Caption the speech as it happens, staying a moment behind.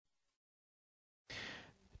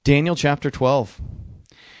Daniel chapter 12.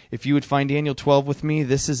 If you would find Daniel 12 with me,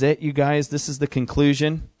 this is it, you guys. This is the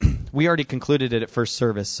conclusion. We already concluded it at first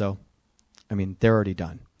service, so, they're already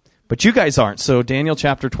done. But you guys aren't, so Daniel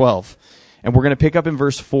chapter 12. And we're going to pick up in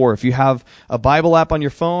verse 4. If you have a Bible app on your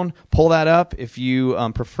phone, pull that up. If you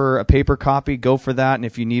prefer a paper copy, go for that. And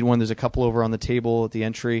if you need one, there's a couple over on the table at the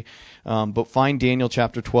entry. But find Daniel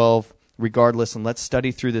chapter 12 regardless, and let's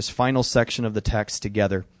study through this final section of the text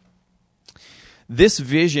together. This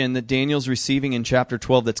vision that Daniel's receiving in chapter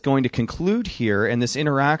 12 that's going to conclude here, and this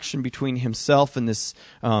interaction between himself and this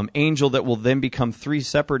angel that will then become three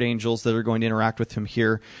separate angels that are going to interact with him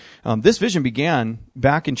here. This vision began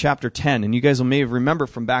back in chapter 10, and you guys may remember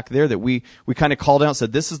from back there that we kind of called out and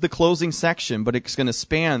said, this is the closing section, but it's going to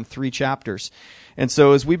span 3 chapters. And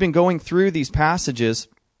so as we've been going through these passages,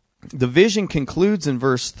 the vision concludes in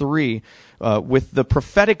verse 3 with the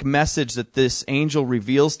prophetic message that this angel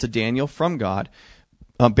reveals to Daniel from God,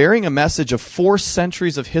 bearing a message of 4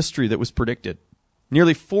 centuries of history that was predicted.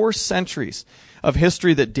 Nearly 4 centuries of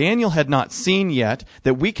history that Daniel had not seen yet,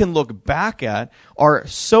 that we can look back at, are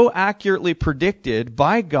so accurately predicted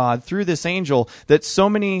by God through this angel that so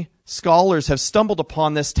many scholars have stumbled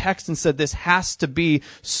upon this text and said this has to be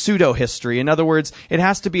pseudo-history. In other words, it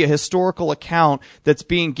has to be a historical account that's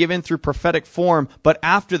being given through prophetic form, but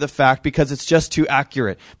after the fact because it's just too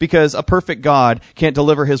accurate. Because a perfect God can't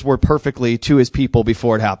deliver his word perfectly to his people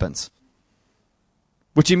before it happens.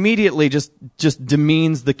 Which immediately just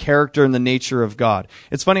demeans the character and the nature of God.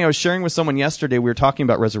 It's funny, I was sharing with someone yesterday, we were talking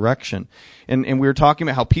about resurrection. And we were talking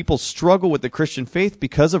about how people struggle with the Christian faith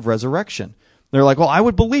because of resurrection. They're like, well, I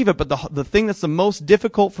would believe it, but the thing that's the most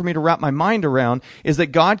difficult for me to wrap my mind around is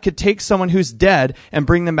that God could take someone who's dead and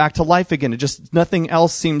bring them back to life again. Nothing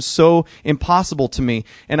else seems so impossible to me.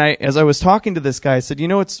 And as I was talking to this guy, I said,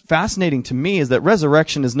 what's fascinating to me is that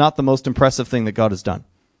resurrection is not the most impressive thing that God has done.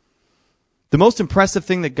 The most impressive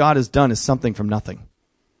thing that God has done is something from nothing.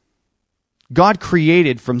 God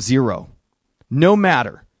created from zero. No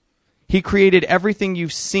matter. He created everything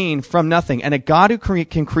you've seen from nothing. And a God who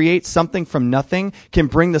can create something from nothing can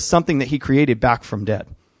bring the something that he created back from dead.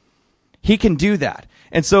 He can do that.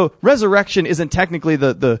 And so resurrection isn't technically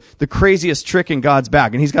the craziest trick in God's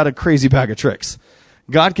bag. And he's got a crazy bag of tricks.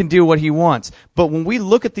 God can do what he wants. But when we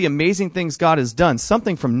look at the amazing things God has done,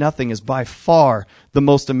 something from nothing is by far the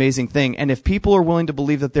most amazing thing. And if people are willing to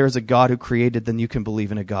believe that there is a God who created, then you can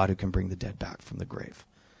believe in a God who can bring the dead back from the grave.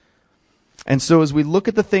 And so as we look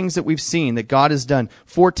at the things that we've seen that God has done,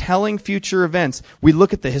 foretelling future events, we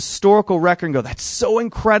look at the historical record and go, that's so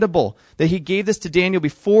incredible that he gave this to Daniel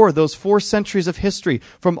before those 4 centuries of history,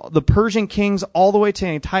 from the Persian kings all the way to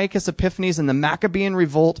Antiochus Epiphanes and the Maccabean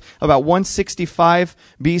revolt about 165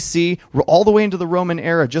 BC, all the way into the Roman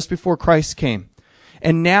era just before Christ came.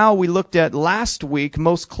 And now we looked at last week,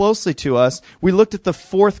 most closely to us, we looked at the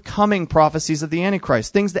forthcoming prophecies of the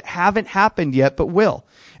Antichrist, things that haven't happened yet but will.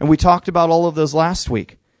 And we talked about all of those last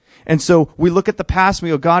week. And so we look at the past and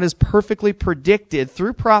we go, God has perfectly predicted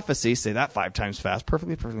through prophecy, say that 5 times fast,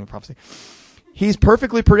 perfectly prophecy. He's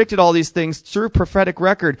perfectly predicted all these things through prophetic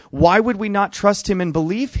record. Why would we not trust him and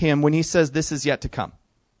believe him when he says this is yet to come?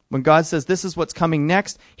 When God says this is what's coming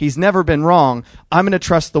next, he's never been wrong. I'm going to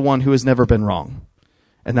trust the one who has never been wrong.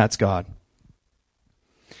 And that's God.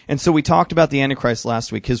 And so we talked about the Antichrist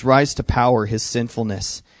last week, his rise to power, his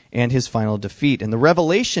sinfulness, and his final defeat. And the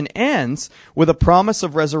revelation ends with a promise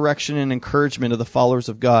of resurrection and encouragement of the followers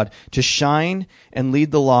of God to shine and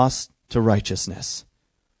lead the lost to righteousness.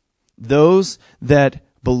 Those that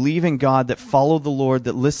believe in God, that follow the Lord,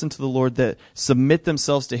 that listen to the Lord, that submit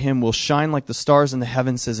themselves to him will shine like the stars in the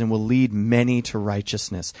heavens, says, and will lead many to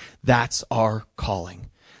righteousness. That's our calling.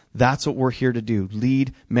 That's what we're here to do,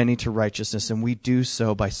 lead many to righteousness, and we do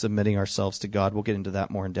so by submitting ourselves to God. We'll get into that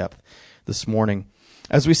more in depth this morning.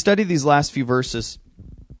 As we study these last few verses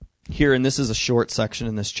here, and this is a short section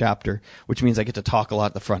in this chapter, which means I get to talk a lot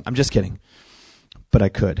at the front. I'm just kidding, but I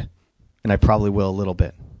could, and I probably will a little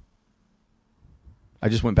bit. I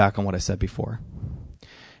just went back on what I said before.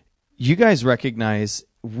 You guys recognize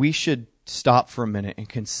we should stop for a minute and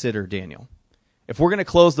consider Daniel. If we're going to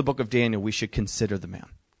close the book of Daniel, we should consider the man.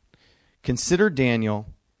 Consider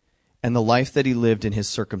Daniel and the life that he lived in his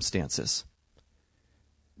circumstances.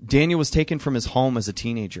 Daniel was taken from his home as a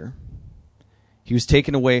teenager. He was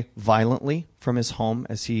taken away violently from his home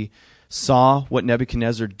as he saw what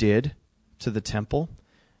Nebuchadnezzar did to the temple.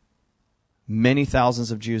 Many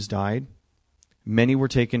thousands of Jews died. Many were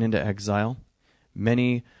taken into exile.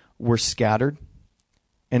 Many were scattered.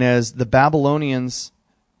 And as the Babylonians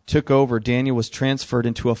took over, Daniel was transferred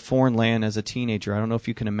into a foreign land as a teenager. I don't know if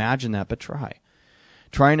you can imagine that, but try.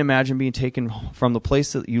 Try and imagine being taken from the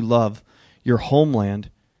place that you love, your homeland,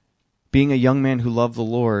 being a young man who loved the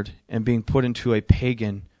Lord, and being put into a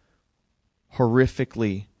pagan,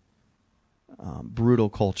 horrifically brutal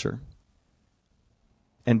culture,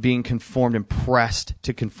 and being conformed and pressed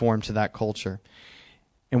to conform to that culture.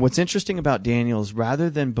 And what's interesting about Daniel is rather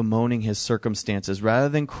than bemoaning his circumstances, rather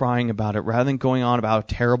than crying about it, rather than going on about how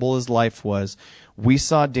terrible his life was, we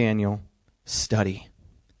saw Daniel study.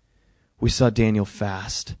 We saw Daniel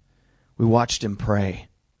fast. We watched him pray.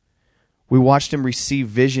 We watched him receive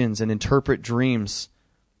visions and interpret dreams.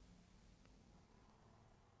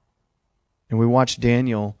 And we watched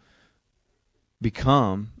Daniel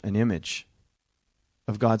become an image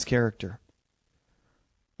of God's character,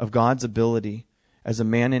 of God's ability as a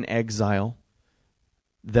man in exile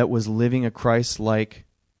that was living a Christ-like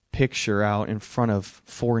picture out in front of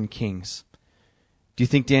foreign kings. Do you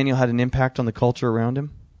think Daniel had an impact on the culture around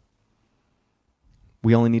him?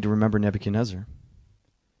 We only need to remember Nebuchadnezzar.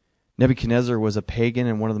 Nebuchadnezzar was a pagan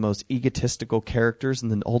and one of the most egotistical characters in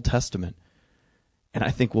the Old Testament. And I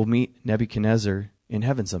think we'll meet Nebuchadnezzar in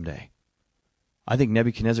heaven someday. I think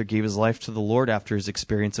Nebuchadnezzar gave his life to the Lord after his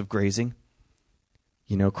experience of grazing.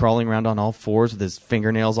 You know, crawling around on all fours with his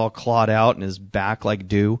fingernails all clawed out and his back like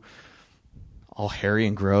dew, all hairy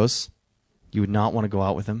and gross. You would not want to go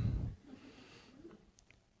out with him.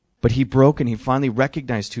 But he broke and he finally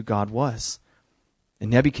recognized who God was. And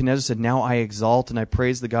Nebuchadnezzar said, now I exalt and I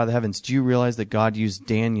praise the God of the heavens. Do you realize that God used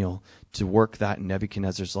Daniel to work that in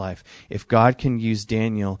Nebuchadnezzar's life? If God can use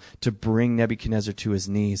Daniel to bring Nebuchadnezzar to his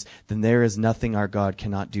knees, then there is nothing our God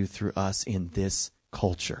cannot do through us in this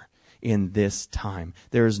culture, in this time.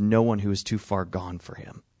 There is no one who is too far gone for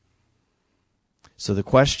him. So the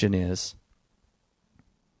question is,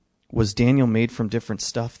 was Daniel made from different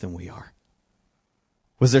stuff than we are?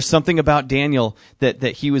 Was there something about Daniel that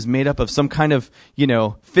he was made up of, some kind of,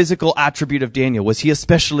 physical attribute of Daniel? Was he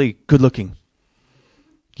especially good looking?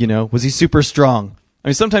 Was he super strong? I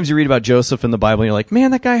mean, sometimes you read about Joseph in the Bible and you're like,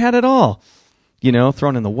 man, that guy had it all.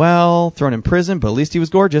 Thrown in the well, thrown in prison, but at least he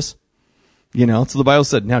was gorgeous. So the Bible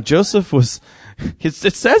said, now Joseph was, it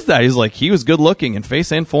says that. He's like, he was good looking in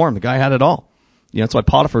face and form. The guy had it all. That's why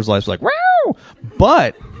Potiphar's wife's like, wow.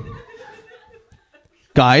 But,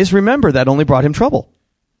 guys, remember, that only brought him trouble.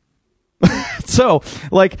 So,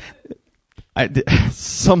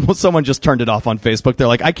 someone just turned it off on Facebook. They're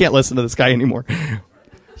like, I can't listen to this guy anymore.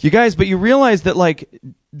 You guys, but you realize that,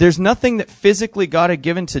 there's nothing that physically God had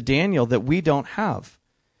given to Daniel that we don't have.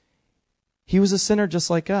 He was a sinner just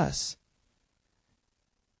like us.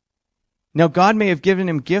 Now, God may have given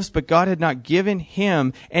him gifts, but God had not given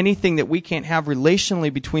him anything that we can't have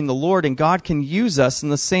relationally between the Lord, and God can use us in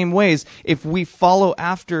the same ways if we follow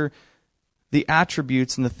after the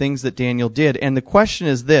attributes and the things that Daniel did. And the question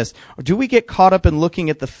is this: do we get caught up in looking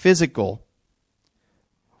at the physical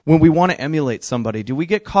when we want to emulate somebody? Do we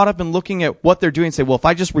get caught up in looking at what they're doing and say, well, if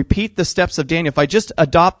I just repeat the steps of Daniel, if I just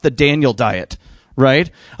adopt the Daniel diet,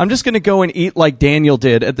 right? I'm just going to go and eat like Daniel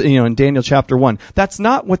did at in Daniel chapter 1. That's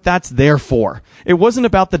not what that's there for. It wasn't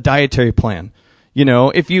about the dietary plan.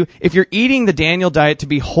 If you're eating the Daniel diet to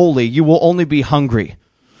be holy, you will only be hungry.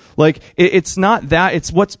 It's not that,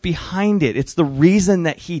 it's what's behind it. It's the reason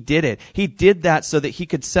that he did it. He did that so that he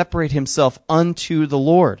could separate himself unto the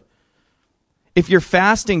Lord. If you're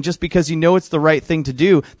fasting just because you know it's the right thing to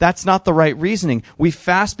do, that's not the right reasoning. We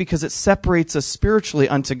fast because it separates us spiritually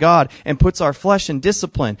unto God and puts our flesh in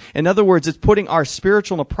discipline. In other words, it's putting our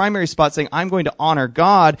spiritual in a primary spot, saying, I'm going to honor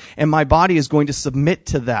God and my body is going to submit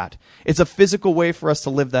to that. It's a physical way for us to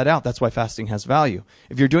live that out. That's why fasting has value.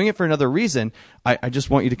 If you're doing it for another reason, I just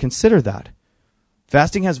want you to consider that.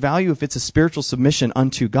 Fasting has value if it's a spiritual submission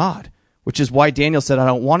unto God. Which is why Daniel said, I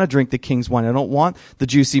don't want to drink the king's wine. I don't want the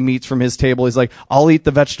juicy meats from his table. He's like, I'll eat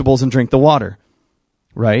the vegetables and drink the water.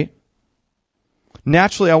 Right?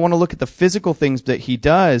 Naturally, I want to look at the physical things that he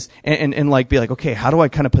does and be like, okay, how do I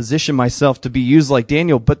kind of position myself to be used like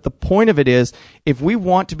Daniel? But the point of it is, if we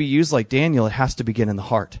want to be used like Daniel, it has to begin in the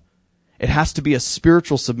heart. It has to be a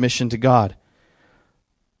spiritual submission to God.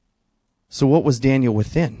 So what was Daniel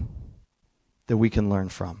within that we can learn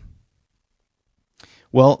from?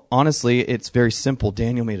 Well, honestly, it's very simple.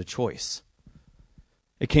 Daniel made a choice.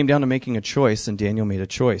 It came down to making a choice, and Daniel made a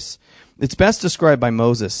choice. It's best described by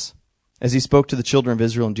Moses. As he spoke to the children of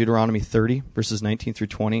Israel in Deuteronomy 30, verses 19 through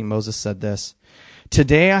 20, Moses said this: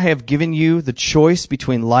 Today I have given you the choice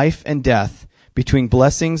between life and death, between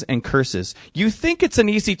blessings and curses. You think it's an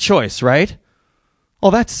easy choice, right?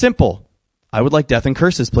 Oh, that's simple. I would like death and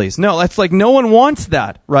curses, please. No, that's no one wants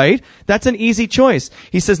that, right? That's an easy choice.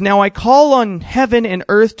 He says, now I call on heaven and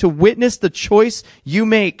earth to witness the choice you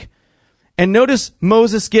make. And notice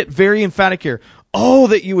Moses get very emphatic here. Oh,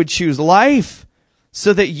 that you would choose life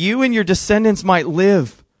so that you and your descendants might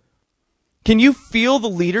live. Can you feel the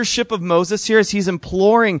leadership of Moses here as he's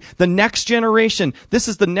imploring the next generation? This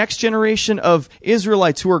is the next generation of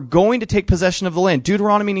Israelites who are going to take possession of the land.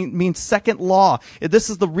 Deuteronomy means second law. This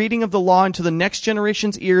is the reading of the law into the next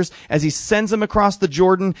generation's ears as he sends them across the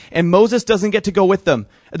Jordan, and Moses doesn't get to go with them.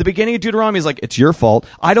 At the beginning of Deuteronomy, he's like, it's your fault.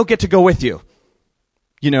 I don't get to go with you.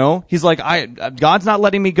 You know, he's like, God's not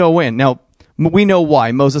letting me go in. Now, we know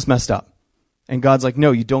why. Moses messed up. And God's like,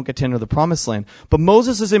 no, you don't get to enter the promised land. But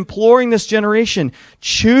Moses is imploring this generation,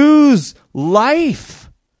 choose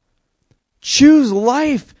life. Choose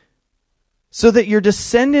life so that your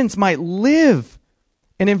descendants might live.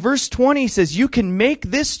 And in verse 20, he says, you can make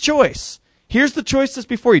this choice. Here's the choice that's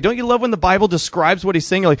before you. Don't you love when the Bible describes what he's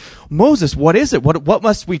saying? You're like, Moses, what is it? What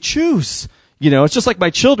must we choose? You know, it's just like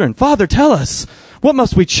my children. Father, tell us, what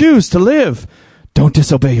must we choose to live? Don't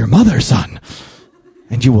disobey your mother, son,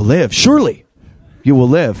 and you will live. Surely you will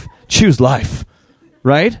live. Choose life.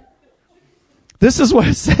 Right? This is what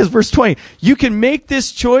it says, verse 20. You can make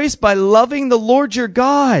this choice by loving the Lord your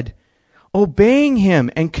God, obeying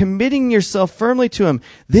him, and committing yourself firmly to him.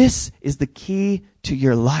 This is the key to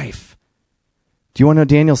your life. Do you want to know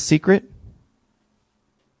Daniel's secret?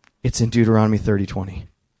 It's in Deuteronomy 30:20.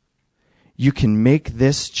 You can make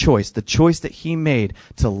this choice, the choice that he made,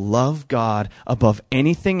 to love God above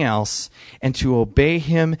anything else and to obey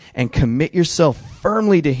him and commit yourself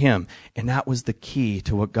firmly to him. And that was the key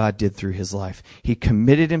to what God did through his life. He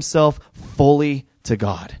committed himself fully to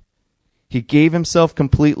God. He gave himself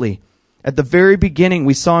completely. At the very beginning,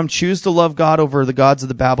 we saw him choose to love God over the gods of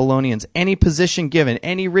the Babylonians. Any position given,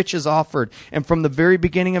 any riches offered. And from the very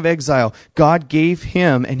beginning of exile, God gave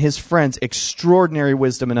him and his friends extraordinary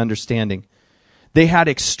wisdom and understanding. They had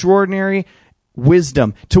extraordinary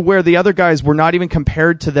wisdom to where the other guys were not even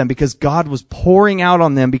compared to them because God was pouring out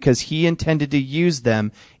on them because he intended to use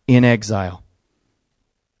them in exile.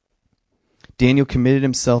 Daniel committed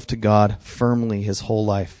himself to God firmly his whole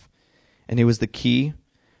life. And it was the key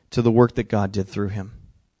to the work that God did through him.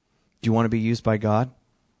 Do you want to be used by God?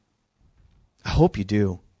 I hope you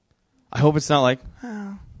do. I hope it's not like, I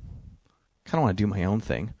kind of want to do my own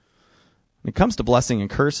thing. When it comes to blessing and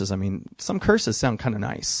curses, I mean, some curses sound kind of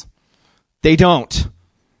nice. They don't.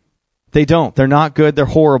 They don't. They're not good. They're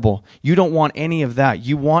horrible. You don't want any of that.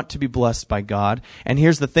 You want to be blessed by God. And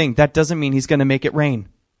here's the thing. That doesn't mean he's going to make it rain.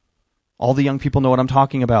 All the young people know what I'm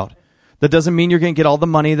talking about. That doesn't mean you're going to get all the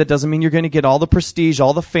money. That doesn't mean you're going to get all the prestige,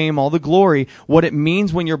 all the fame, all the glory. What it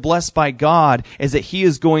means when you're blessed by God is that he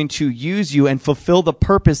is going to use you and fulfill the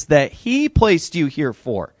purpose that he placed you here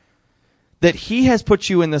for. That he has put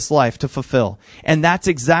you in this life to fulfill. And that's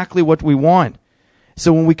exactly what we want.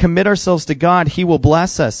 So when we commit ourselves to God, he will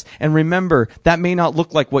bless us. And remember, that may not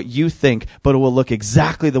look like what you think, but it will look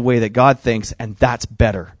exactly the way that God thinks, and that's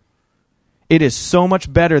better. It is so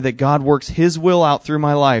much better that God works his will out through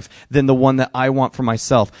my life than the one that I want for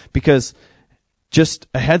myself. Because just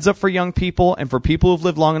a heads up for young people and for people who've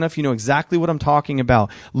lived long enough, you know exactly what I'm talking about.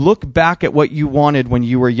 Look back at what you wanted when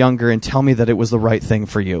you were younger and tell me that it was the right thing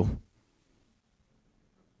for you.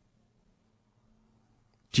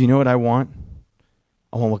 Do you know what I want?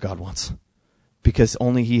 I want what God wants. Because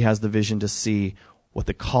only he has the vision to see what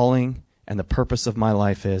the calling and the purpose of my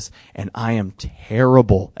life is. And I am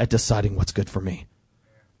terrible at deciding what's good for me.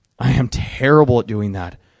 I am terrible at doing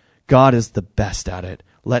that. God is the best at it.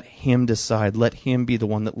 Let him decide. Let him be the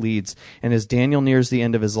one that leads. And as Daniel nears the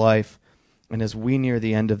end of his life, and as we near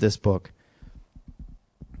the end of this book,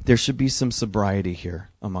 there should be some sobriety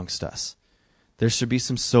here amongst us. There should be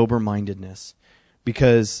some sober-mindedness.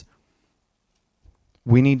 Because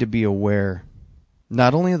we need to be aware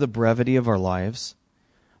not only of the brevity of our lives,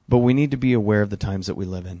 but we need to be aware of the times that we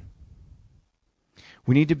live in.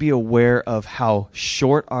 We need to be aware of how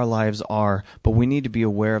short our lives are, but we need to be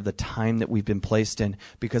aware of the time that we've been placed in.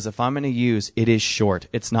 Because if I'm going to use, it is short.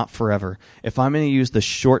 It's not forever. If I'm going to use the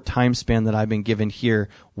short time span that I've been given here,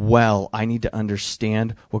 well, I need to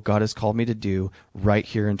understand what God has called me to do right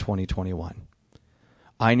here in 2021.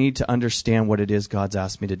 I need to understand what it is God's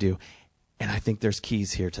asked me to do. And I think there's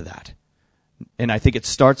keys here to that. And I think it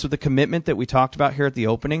starts with the commitment that we talked about here at the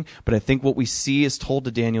opening, but I think what we see is told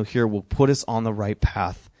to Daniel here will put us on the right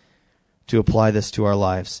path to apply this to our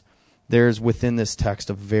lives. There's within this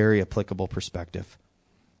text a very applicable perspective.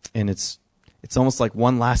 And it's almost like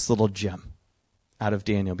one last little gem out of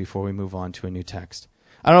Daniel before we move on to a new text.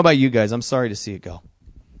 I don't know about you guys. I'm sorry to see it go.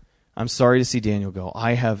 I'm sorry to see Daniel go.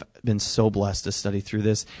 I have been so blessed to study through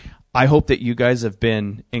this. I hope that you guys have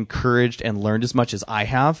been encouraged and learned as much as I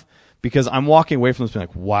have, because I'm walking away from this being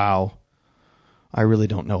like, wow, I really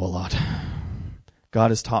don't know a lot.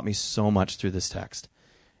 God has taught me so much through this text.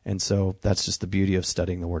 And so that's just the beauty of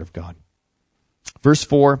studying the Word of God. Verse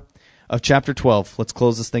 4 of chapter 12. Let's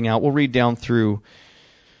close this thing out. We'll read down through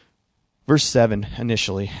verse 7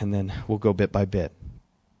 initially, and then we'll go bit by bit.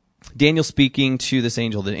 Daniel speaking to this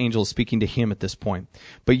angel. The angel is speaking to him at this point.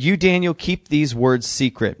 But you, Daniel, keep these words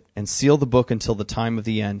secret and seal the book until the time of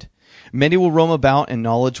the end. Many will roam about and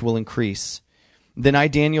knowledge will increase. Then I,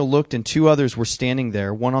 Daniel, looked, and two others were standing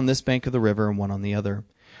there, one on this bank of the river and one on the other.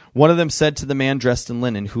 One of them said to the man dressed in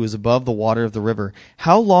linen, who was above the water of the river,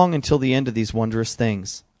 "How long until the end of these wondrous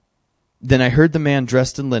things?" Then I heard the man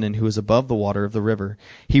dressed in linen, who was above the water of the river.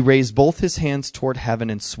 He raised both his hands toward heaven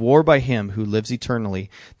and swore by him who lives eternally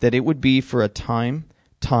that it would be for a time,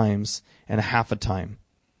 times, and a half a time.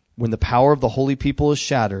 When the power of the holy people is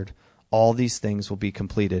shattered, all these things will be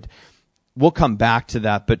completed. We'll come back to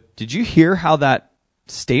that, but did you hear how that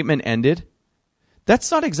statement ended?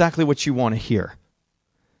 That's not exactly what you want to hear.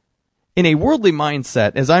 In a worldly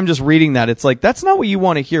mindset, as I'm just reading that, it's like, that's not what you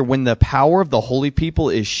want to hear. When the power of the holy people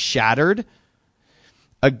is shattered,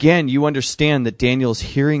 again, you understand that Daniel's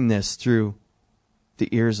hearing this through the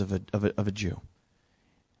ears of a Jew,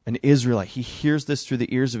 an Israelite. He hears this through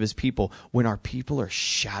the ears of his people. When our people are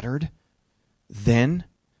shattered, then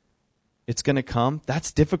it's going to come.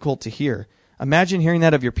 That's difficult to hear. Imagine hearing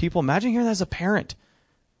that of your people. Imagine hearing that as a parent.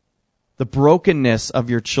 The brokenness of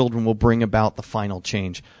your children will bring about the final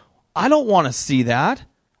change. I don't want to see that.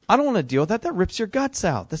 I don't want to deal with that. That rips your guts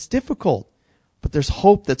out. That's difficult. But there's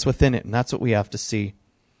hope that's within it, and that's what we have to see.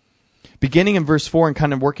 Beginning in verse 4 and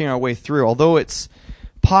kind of working our way through, although it's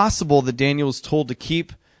possible that Daniel was told to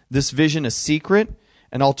keep this vision a secret,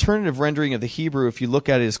 an alternative rendering of the Hebrew, if you look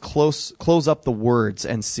at it, is close up the words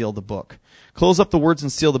and seal the book. Close up the words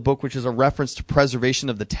and seal the book, which is a reference to preservation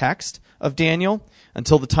of the text of Daniel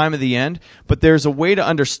until the time of the end. But there's a way to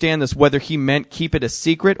understand this, whether he meant keep it a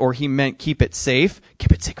secret or he meant keep it safe.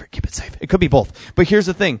 Keep it secret, keep it safe. It could be both. But here's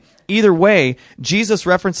the thing. Either way, Jesus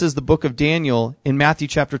references the book of Daniel in Matthew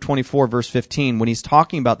chapter 24, verse 15, when he's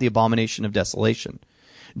talking about the abomination of desolation.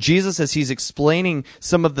 Jesus, as he's explaining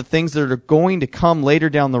some of the things that are going to come later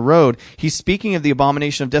down the road, he's speaking of the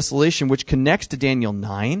abomination of desolation, which connects to Daniel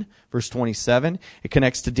 9, verse 27. It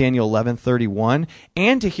connects to Daniel 11:31,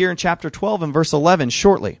 and to here in chapter 12 and verse 11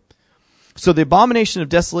 shortly. So the abomination of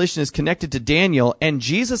desolation is connected to Daniel, and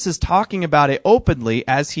Jesus is talking about it openly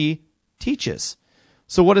as he teaches.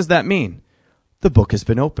 So what does that mean? The book has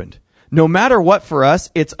been opened. No matter what for us,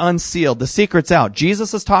 it's unsealed. The secret's out.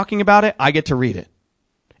 Jesus is talking about it. I get to read it.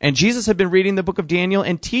 And Jesus had been reading the book of Daniel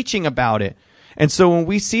and teaching about it. And so when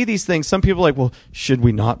we see these things, some people are like, well, should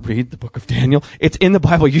we not read the book of Daniel? It's in the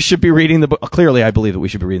Bible. You should be reading the book. Clearly, I believe that we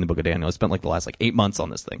should be reading the book of Daniel. I spent the last 8 months on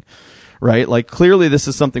this thing, right? Clearly this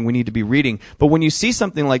is something we need to be reading. But when you see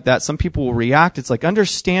something like that, some people will react. It's like,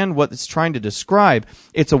 understand what it's trying to describe.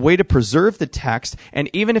 It's a way to preserve the text. And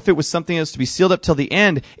even if it was something that's to be sealed up till the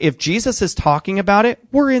end, if Jesus is talking about it,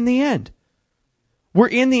 we're in the end. We're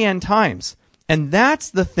in the end times. And that's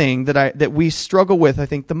the thing that we struggle with, I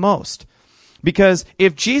think, the most. Because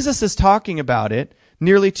if Jesus is talking about it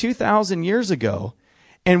nearly 2,000 years ago,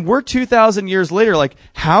 and we're 2,000 years later,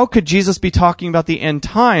 how could Jesus be talking about the end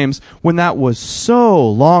times when that was so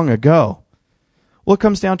long ago? Well, it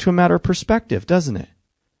comes down to a matter of perspective, doesn't it?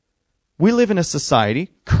 We live in a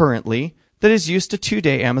society, currently, that is used to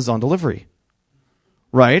 2-day Amazon delivery.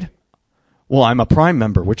 Right? Well, I'm a Prime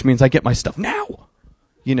member, which means I get my stuff now.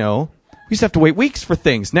 We used to have to wait weeks for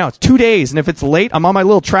things. Now it's 2 days, and if it's late, I'm on my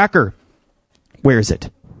little tracker. Where is it?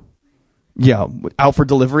 Yeah, out for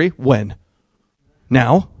delivery? When?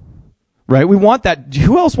 Now? Right? We want that.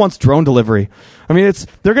 Who else wants drone delivery? I mean,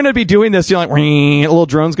 they're going to be doing this. You're like, a little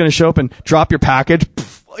drone's going to show up and drop your package.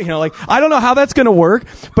 I don't know how that's going to work,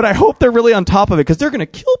 but I hope they're really on top of it because they're going to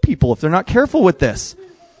kill people if they're not careful with this.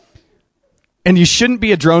 And you shouldn't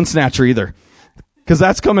be a drone snatcher either. Because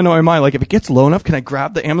that's coming to my mind. If it gets low enough, can I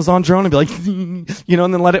grab the Amazon drone and be like, and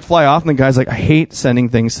then let it fly off? And the guy's like, I hate sending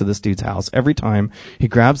things to this dude's house. Every time he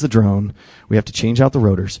grabs the drone, we have to change out the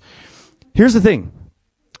rotors. Here's the thing.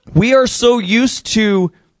 We are so used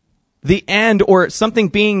to the end or something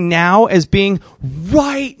being now as being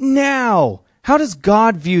right now. How does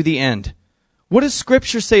God view the end? What does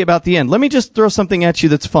Scripture say about the end? Let me just throw something at you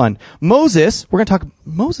that's fun. Moses, we're going to talk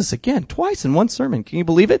Moses again, twice in one sermon. Can you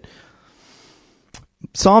believe it?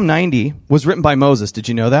 Psalm 90 was written by Moses. Did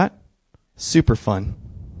you know that? Super fun.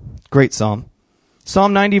 Great psalm.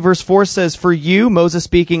 Psalm 90 verse 4 says, for you, Moses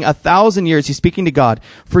speaking, 1,000 years, he's speaking to God.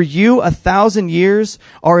 For you, 1,000 years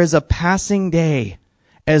are as a passing day,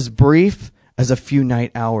 as brief as a few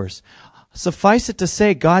night hours. Suffice it to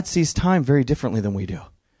say, God sees time very differently than we do.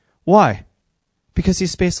 Why? Because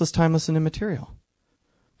he's spaceless, timeless, and immaterial.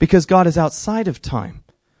 Because God is outside of time.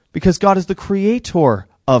 Because God is the creator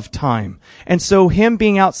of time. And so him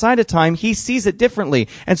being outside of time, he sees it differently.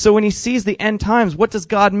 And so when he sees the end times, what does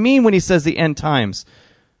God mean when he says the end times?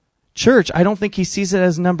 Church, I don't think he sees it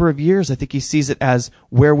as a number of years. I think he sees it as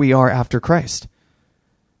where we are after Christ.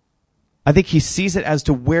 I think he sees it as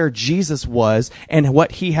to where Jesus was and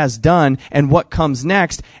what he has done and what comes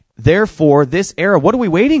next. Therefore, this era, what are we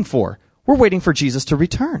waiting for? We're waiting for Jesus to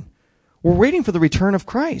return. We're waiting for the return of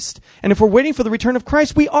Christ. And if we're waiting for the return of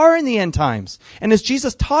Christ, we are in the end times. And as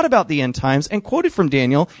Jesus taught about the end times and quoted from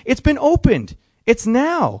Daniel, it's been opened. It's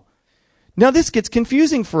now. Now this gets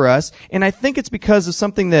confusing for us, and I think it's because of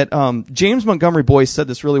something that James Montgomery Boyce said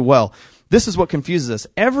this really well. This is what confuses us.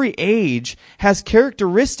 Every age has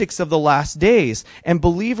characteristics of the last days, and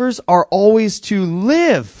believers are always to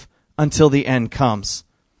live until the end comes.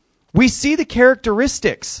 We see the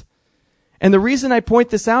characteristics. And the reason I point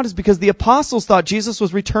this out is because the apostles thought Jesus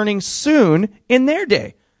was returning soon in their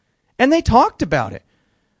day. And they talked about it.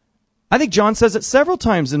 I think John says it several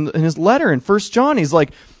times in his letter in 1 John. He's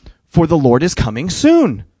like, for the Lord is coming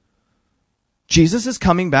soon. Jesus is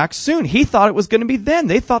coming back soon. He thought it was going to be then.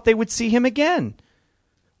 They thought they would see him again.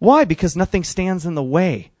 Why? Because nothing stands in the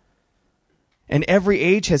way. And every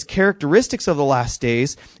age has characteristics of the last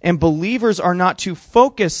days, and believers are not to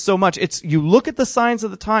focus so much. You look at the signs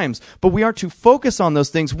of the times, but we aren't to focus on those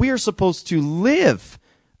things. We are supposed to live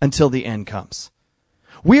until the end comes.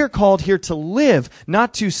 We are called here to live,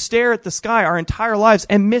 not to stare at the sky our entire lives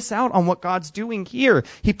and miss out on what God's doing here.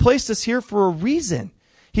 He placed us here for a reason.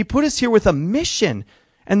 He put us here with a mission,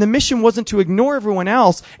 and the mission wasn't to ignore everyone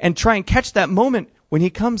else and try and catch that moment when he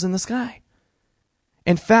comes in the sky.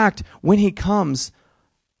 In fact, when he comes,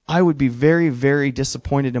 I would be very, very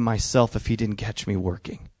disappointed in myself if he didn't catch me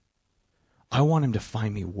working. I want him to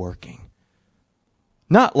find me working.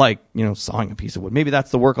 Not like, sawing a piece of wood. Maybe that's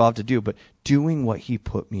the work I'll have to do, but doing what he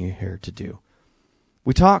put me here to do.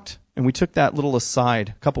 We talked, and we took that little aside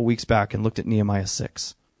a couple weeks back and looked at Nehemiah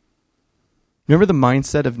 6. Remember the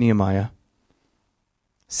mindset of Nehemiah?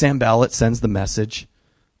 Sanballat sends the message,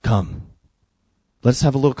 come, let's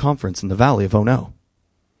have a little conference in the valley of Ono.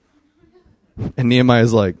 And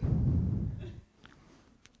Nehemiah's like,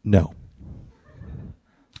 no.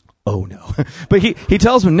 Oh, no. But he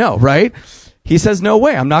tells him no, right? He says, no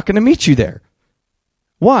way, I'm not going to meet you there.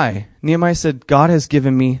 Why? Nehemiah said, God has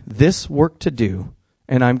given me this work to do,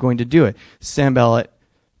 and I'm going to do it. Sanballat,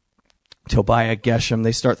 Tobiah, Geshem,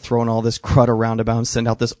 they start throwing all this crud around about him, send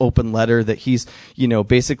out this open letter that he's,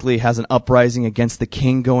 basically has an uprising against the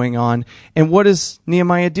king going on. And what does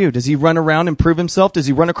Nehemiah do? Does he run around and prove himself? Does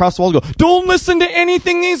he run across the wall and go, don't listen to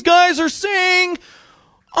anything these guys are saying.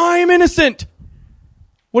 I'm innocent.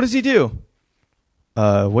 What does he do?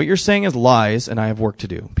 What you're saying is lies, and I have work to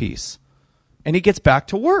do. Peace. And he gets back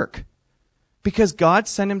to work. Because God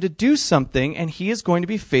sent him to do something, and he is going to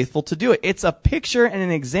be faithful to do it. It's a picture and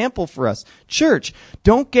an example for us. Church,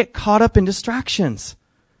 don't get caught up in distractions.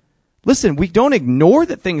 Listen, we don't ignore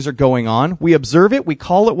that things are going on. We observe it, we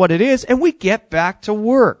call it what it is, and we get back to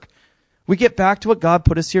work. We get back to what God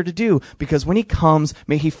put us here to do. Because when he comes,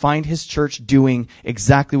 may he find his church doing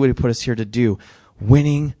exactly what he put us here to do.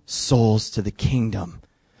 Winning souls to the kingdom.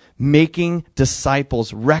 Making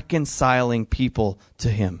disciples, reconciling people to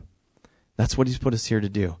him. That's what he's put us here to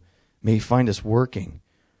do. May he find us working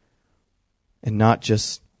and not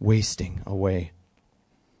just wasting away.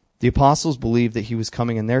 The apostles believed that he was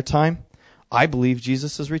coming in their time. I believe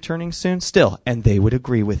Jesus is returning soon still, and they would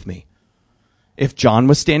agree with me. If John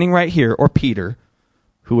was standing right here, or Peter,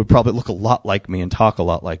 who would probably look a lot like me and talk a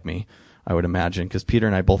lot like me, I would imagine, because Peter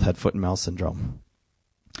and I both had foot and mouth syndrome.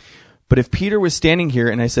 But if Peter was standing here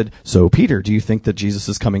and I said, so Peter, do you think that Jesus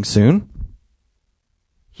is coming soon?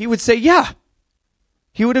 He would say, yeah.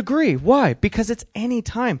 He would agree. Why? Because it's any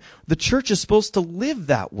time. The church is supposed to live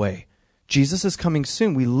that way. Jesus is coming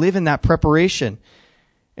soon. We live in that preparation,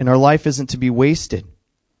 and our life isn't to be wasted.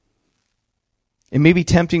 It may be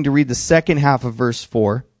tempting to read the second half of verse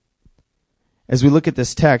 4. As we look at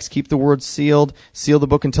this text, keep the word sealed, seal the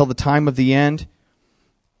book until the time of the end.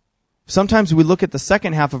 Sometimes we look at the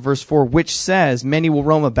second half of verse 4, which says, many will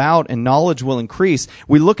roam about and knowledge will increase.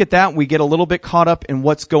 We look at that and we get a little bit caught up in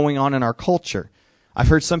what's going on in our culture. I've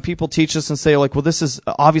heard some people teach us and say, well, this is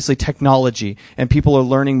obviously technology and people are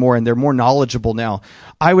learning more and they're more knowledgeable now.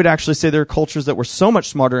 I would actually say there are cultures that were so much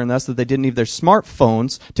smarter than us that they didn't need their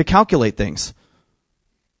smartphones to calculate things.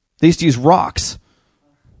 They used to use rocks.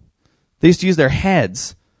 They used to use their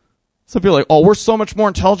heads. Some people are like, oh, we're so much more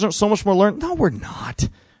intelligent, so much more learned. No, we're not.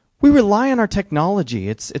 We rely on our technology.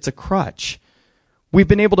 It's a crutch. We've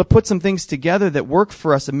been able to put some things together that work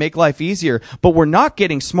for us and make life easier, but we're not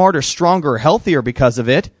getting smarter, stronger, or healthier because of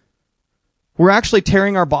it. We're actually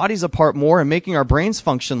tearing our bodies apart more and making our brains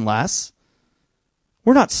function less.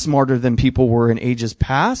 We're not smarter than people were in ages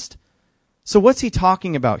past. So what's he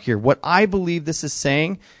talking about here? What I believe this is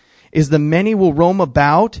saying is the many will roam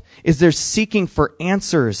about, is they're seeking for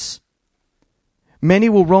answers. Many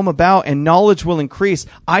will roam about and knowledge will increase.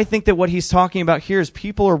 I think that what he's talking about here is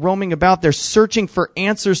people are roaming about, they're searching for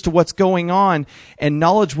answers to what's going on, and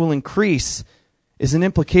knowledge will increase is an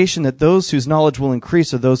implication that those whose knowledge will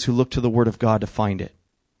increase are those who look to the Word of God to find it.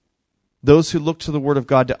 Those who look to the Word of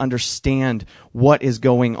God to understand what is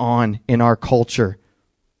going on in our culture.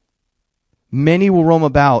 Many will roam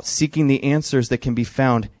about seeking the answers that can be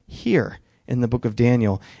found here in the book of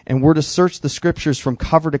Daniel. And we're to search the Scriptures from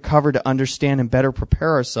cover to cover to understand and better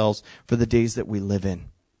prepare ourselves for the days that we live in.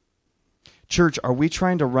 Church, are we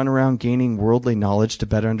trying to run around gaining worldly knowledge to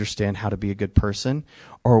better understand how to be a good person?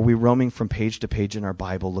 Or are we roaming from page to page in our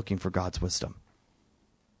Bible looking for God's wisdom?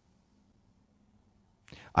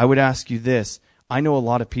 I would ask you this. I know a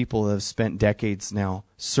lot of people that have spent decades now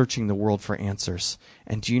searching the world for answers.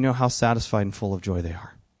 And do you know how satisfied and full of joy they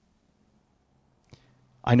are?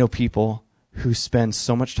 I know people who spend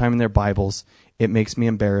so much time in their Bibles, it makes me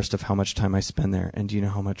embarrassed of how much time I spend there. And do you know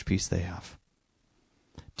how much peace they have?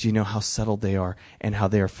 Do you know how settled they are and how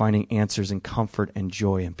they are finding answers and comfort and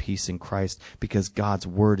joy and peace in Christ? Because God's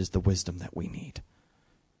Word is the wisdom that we need.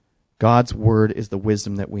 God's Word is the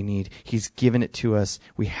wisdom that we need. He's given it to us.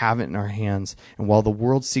 We have it in our hands. And while the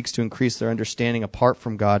world seeks to increase their understanding apart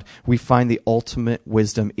from God, we find the ultimate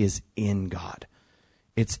wisdom is in God.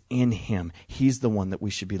 It's in Him. He's the one that we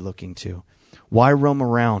should be looking to. Why roam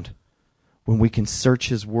around when we can search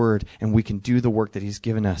His Word and we can do the work that He's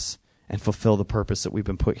given us and fulfill the purpose that we've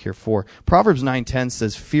been put here for? Proverbs 9:10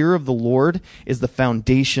 says, "Fear of the Lord is the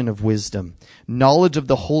foundation of wisdom. Knowledge of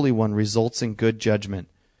the Holy One results in good judgment."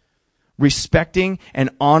 Respecting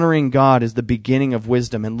and honoring God is the beginning of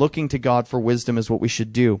wisdom, and looking to God for wisdom is what we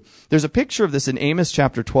should do. There's a picture of this in Amos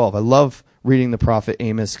chapter 12. I love reading the prophet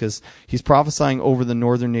Amos because he's prophesying over the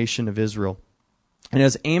northern nation of Israel. And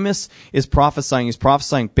as Amos is prophesying, he's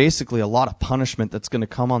prophesying basically a lot of punishment that's going to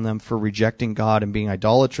come on them for rejecting God and being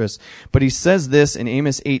idolatrous. But he says this in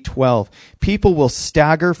Amos 8:12, "People will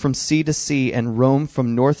stagger from sea to sea and roam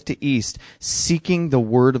from north to east, seeking the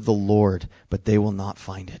word of the Lord, but they will not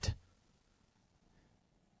find it."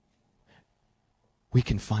 We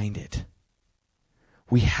can find it.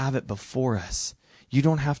 We have it before us. You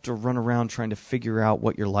don't have to run around trying to figure out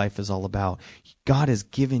what your life is all about. God has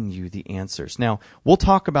given you the answers. Now, we'll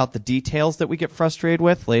talk about the details that we get frustrated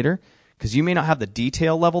with later, because you may not have the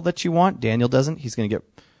detail level that you want. Daniel doesn't. He's going to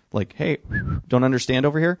get like, hey, don't understand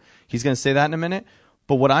over here. He's going to say that in a minute.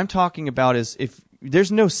 But what I'm talking about is if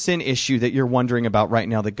there's no sin issue that you're wondering about right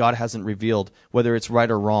now that God hasn't revealed, whether it's right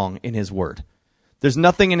or wrong in His Word. There's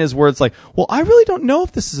nothing in His Word that's like, well, I really don't know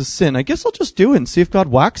if this is a sin. I guess I'll just do it and see if God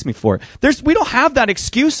whacks me for it. We don't have that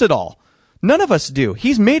excuse at all. None of us do.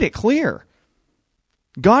 He's made it clear.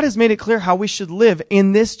 God has made it clear how we should live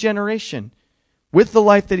in this generation with the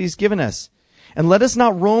life that He's given us. And let us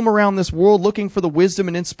not roam around this world looking for the wisdom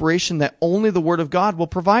and inspiration that only the Word of God will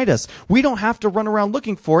provide us. We don't have to run around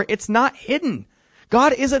looking for it. It's not hidden.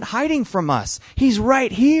 God isn't hiding from us. He's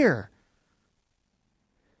right here.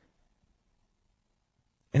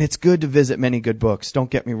 And it's good to visit many good books. Don't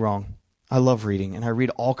get me wrong. I love reading, and I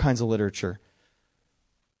read all kinds of literature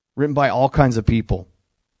written by all kinds of people.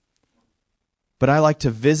 But I like to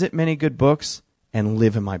visit many good books and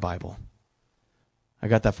live in my Bible. I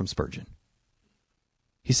got that from Spurgeon.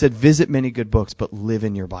 He said, visit many good books, but live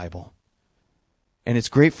in your Bible. And it's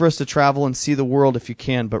great for us to travel and see the world if you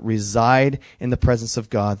can, but reside in the presence of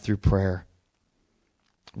God through prayer.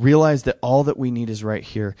 Realize that all that we need is right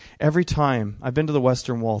here. Every time, I've been to the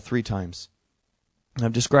Western Wall 3 times. And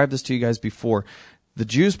I've described this to you guys before. The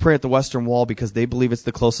Jews pray at the Western Wall because they believe it's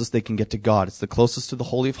the closest they can get to God. It's the closest to the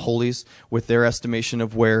Holy of Holies with their estimation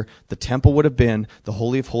of where the temple would have been, the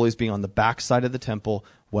Holy of Holies being on the back side of the temple,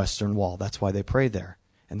 Western Wall. That's why they pray there.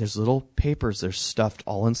 And there's little papers, they're stuffed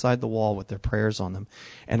all inside the wall with their prayers on them.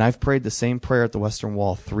 And I've prayed the same prayer at the Western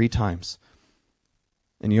Wall 3 times.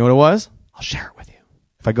 And you know what it was? I'll share it with you.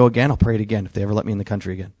 If I go again, I'll pray it again if they ever let me in the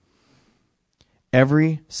country again.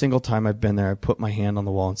 Every single time I've been there, I put my hand on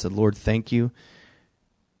the wall and said, Lord, thank you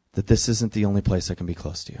that this isn't the only place I can be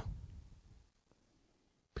close to you.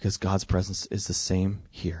 Because God's presence is the same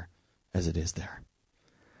here as it is there.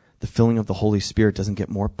 The filling of the Holy Spirit doesn't get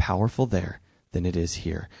more powerful there than it is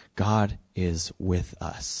here. God is with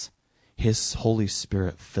us. His Holy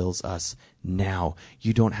Spirit fills us now.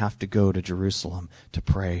 You don't have to go to Jerusalem to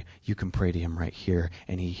pray. You can pray to him right here,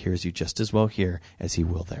 and he hears you just as well here as he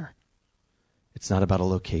will there. It's not about a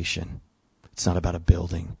location. It's not about a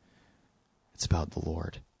building. It's about the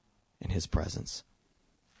Lord and his presence.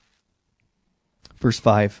 Verse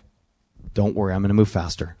 5. Don't worry, I'm going to move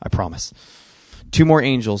faster. I promise. 2 more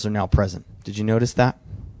angels are now present. Did you notice that?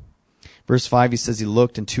 Verse 5, he says he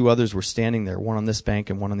looked and 2 others were standing there, one on this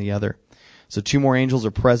bank and one on the other. So 2 more angels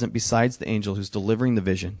are present besides the angel who's delivering the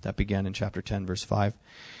vision. That began in chapter 10, verse 5.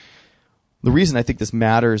 The reason I think this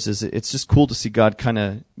matters is it's just cool to see God kind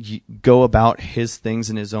of go about his things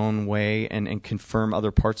in his own way and confirm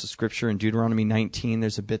other parts of Scripture. In Deuteronomy 19,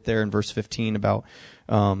 there's a bit there in verse 15 about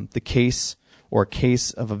the case or a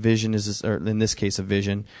case of a vision, or in this case a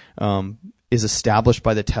vision, is established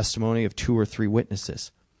by the testimony of 2 or 3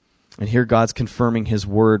 witnesses. And here God's confirming his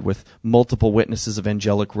word with multiple witnesses of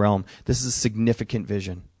angelic realm. This is a significant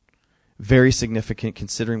vision. Very significant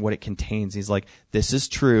considering what it contains. He's like, this is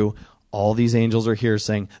true. All these angels are here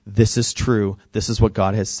saying, this is true. This is what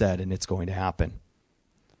God has said, and it's going to happen.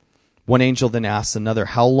 One angel then asks another,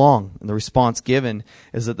 how long? And the response given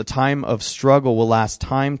is that the time of struggle will last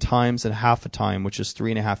time, times, and half a time, which is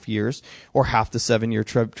 3.5 years, or half the 7-year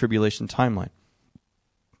tribulation timeline.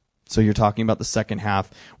 So you're talking about the second half.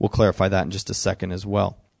 We'll clarify that in just a second as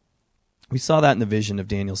well. We saw that in the vision of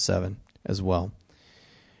Daniel 7 as well.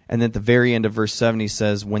 And then at the very end of verse 7, he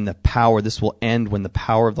says, this will end when the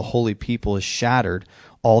power of the holy people is shattered,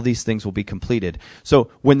 all these things will be completed. So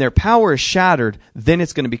when their power is shattered, then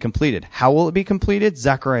it's going to be completed. How will it be completed?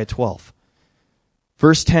 Zechariah 12.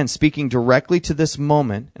 Verse 10, speaking directly to this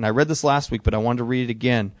moment, and I read this last week, but I wanted to read it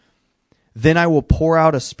again. Then I will pour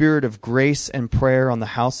out a spirit of grace and prayer on the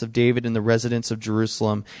house of David and the residents of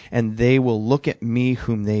Jerusalem, and they will look at me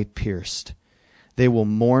whom they pierced. They will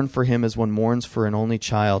mourn for him as one mourns for an only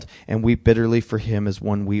child, and weep bitterly for him as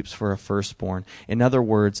one weeps for a firstborn. In other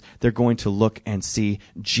words, they're going to look and see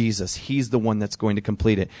Jesus. He's the one that's going to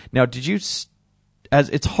complete it. Now,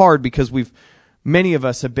 it's hard because many of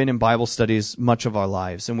us have been in Bible studies much of our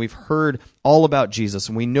lives, and we've heard all about Jesus,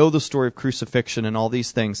 and we know the story of crucifixion and all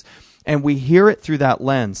these things. And we hear it through that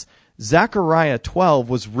lens. Zechariah 12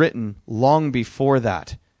 was written long before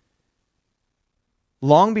that.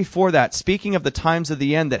 Long before that, speaking of the times of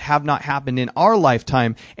the end that have not happened in our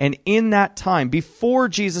lifetime. And in that time, before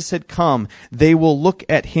Jesus had come, they will look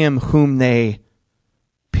at him whom they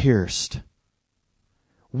pierced.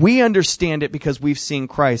 We understand it because we've seen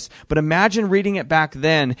Christ. But imagine reading it back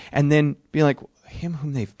then and then being like, him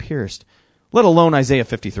whom they've pierced. Let alone Isaiah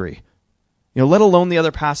 53. Let alone the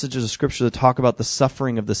other passages of Scripture that talk about the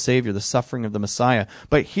suffering of the Savior, the suffering of the Messiah.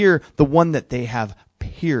 But here, the one that they have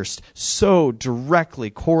pierced, so directly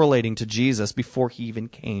correlating to Jesus before he even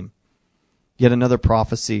came. Yet another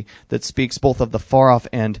prophecy that speaks both of the far-off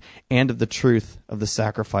end and of the truth of the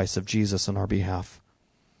sacrifice of Jesus on our behalf.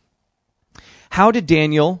 How did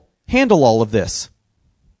Daniel handle all of this?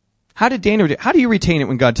 How do you retain it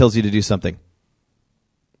when God tells you to do something?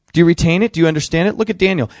 Do you retain it? Do you understand it? Look at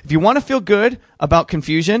Daniel. If you want to feel good about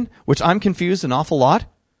confusion, which I'm confused an awful lot,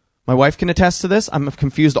 my wife can attest to this. I'm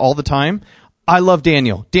confused all the time. I love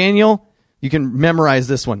Daniel. Daniel, you can memorize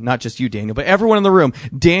this one. Not just you, Daniel, but everyone in the room.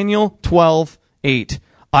 Daniel 12:8.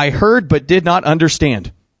 I heard but did not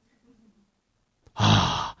understand.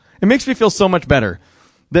 It makes me feel so much better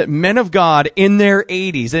that men of God in their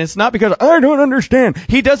 80s, and it's not because I don't understand.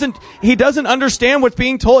 He doesn't understand what's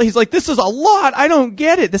being told. He's like, this is a lot. I don't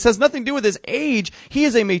get it. This has nothing to do with his age. He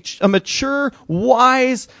is a mature,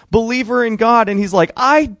 wise believer in God. And he's like,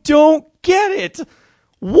 I don't get it.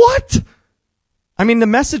 What? I mean, the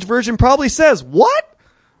Message version probably says, what?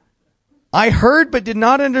 I heard but did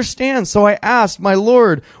not understand. So I asked, my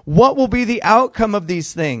Lord, what will be the outcome of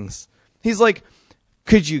these things? He's like,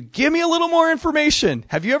 could you give me a little more information?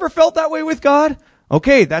 Have you ever felt that way with God?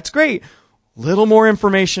 Okay, that's great. Little more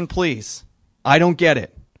information, please. I don't get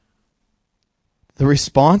it. The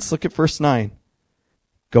response, look at verse 9.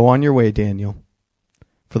 Go on your way, Daniel,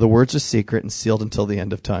 for the words are secret and sealed until the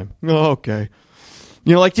end of time. Oh, okay.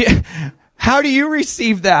 How do you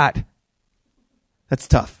receive that? That's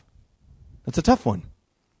tough. That's a tough one.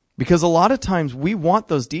 Because a lot of times we want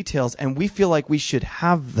those details and we feel like we should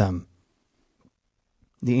have them.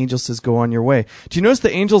 The angel says, go on your way. Do you notice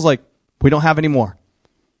the angel's like, we don't have any more.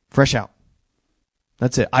 Fresh out.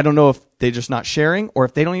 That's it. I don't know if they're just not sharing or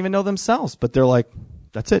if they don't even know themselves, but they're like,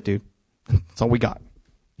 that's it, dude. That's all we got.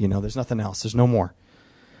 There's nothing else. There's no more.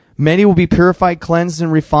 Many will be purified, cleansed,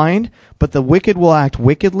 and refined, but the wicked will act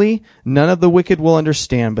wickedly. None of the wicked will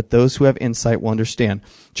understand, but those who have insight will understand.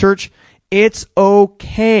 Church, It's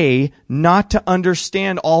okay not to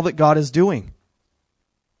understand all that God is doing.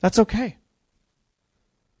 That's okay.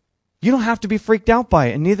 You don't have to be freaked out by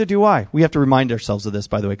it, and neither do I. We have to remind ourselves of this,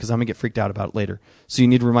 by the way, because I'm going to get freaked out about it later. So you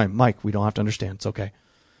need to remind Mike, we don't have to understand. It's okay.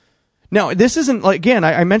 Now, this isn't, like, again,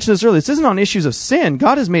 I mentioned this earlier, this isn't on issues of sin.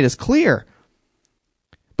 God has made us clear.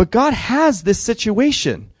 But God has this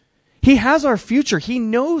situation. He has our future. He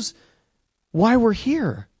knows why we're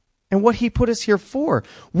here and what He put us here for.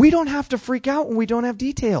 We don't have to freak out when we don't have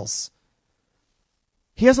details.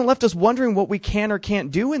 He hasn't left us wondering what we can or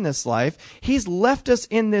can't do in this life. He's left us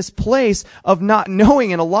in this place of not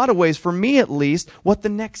knowing, in a lot of ways, for me at least, what the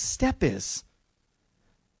next step is.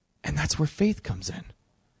 And that's where faith comes in.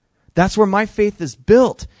 That's where my faith is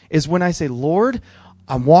built, is when I say, Lord,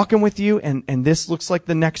 I'm walking with you, and this looks like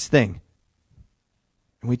the next thing.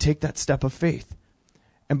 And we take that step of faith.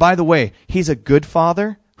 And by the way, He's a good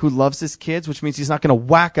Father who loves His kids, which means He's not going to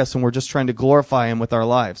whack us when we're just trying to glorify Him with our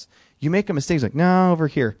lives. You make a mistake, He's like, no, over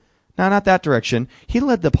here. No, not that direction. He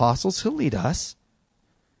led the apostles. He'll lead us.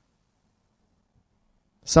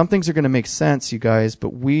 Some things are going to make sense, you guys,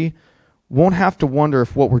 but we won't have to wonder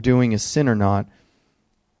if what we're doing is sin or not.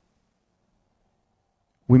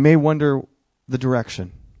 We may wonder the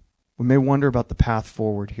direction. We may wonder about the path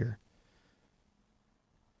forward here.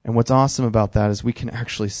 And what's awesome about that is we can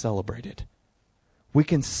actually celebrate it. We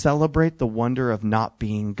can celebrate the wonder of not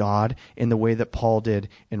being God in the way that Paul did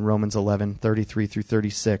in Romans 11:33 through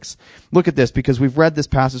 36. Look at this, because we've read this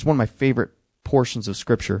passage. It's one of my favorite portions of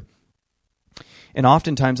Scripture. And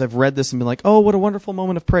oftentimes I've read this and been like, oh, what a wonderful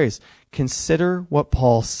moment of praise. Consider what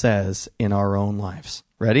Paul says in our own lives.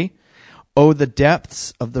 Ready? Oh, the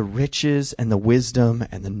depths of the riches and the wisdom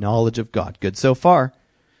and the knowledge of God. Good so far.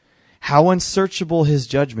 How unsearchable His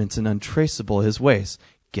judgments and untraceable His ways.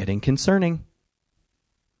 Getting concerning.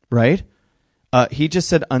 Right? He just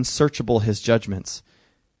said unsearchable His judgments.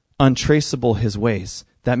 Untraceable His ways.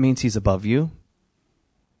 That means He's above you.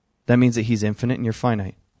 That means that He's infinite and you're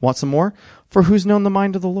finite. Want some more? For who's known the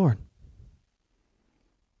mind of the Lord?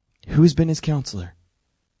 Who's been His counselor?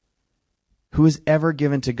 Who has ever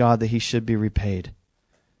given to God that He should be repaid?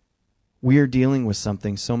 We are dealing with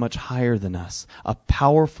something so much higher than us, a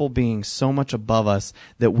powerful being so much above us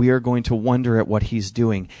that we are going to wonder at what He's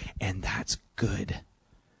doing, and that's good.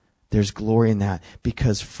 There's glory in that,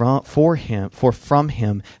 because from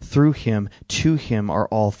Him, through Him, to Him are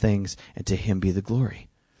all things, and to Him be the glory.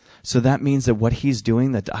 So that means that what He's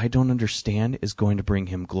doing that I don't understand is going to bring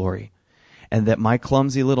Him glory, and that my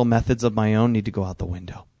clumsy little methods of my own need to go out the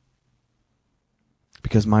window.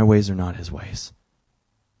 Because my ways are not His ways.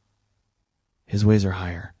 His ways are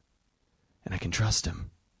higher, and I can trust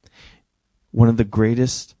Him. One of the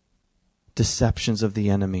greatest deceptions of the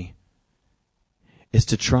enemy is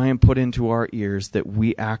to try and put into our ears that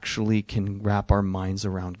we actually can wrap our minds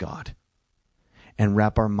around God and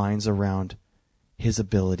wrap our minds around His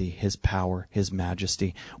ability, His power, His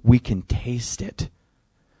majesty. We can taste it,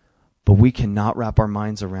 but we cannot wrap our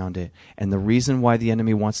minds around it. And the reason why the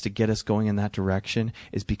enemy wants to get us going in that direction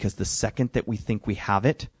is because the second that we think we have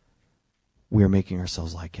it, we are making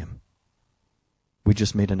ourselves like Him. We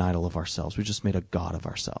just made an idol of ourselves. We just made a god of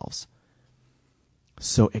ourselves.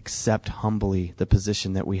 So accept humbly the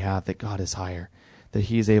position that we have, that God is higher, that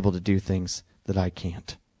He is able to do things that I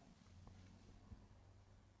can't.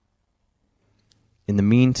 In the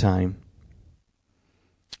meantime,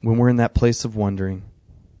 when we're in that place of wondering,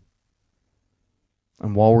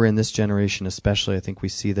 and while we're in this generation especially, I think we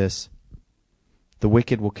see this, the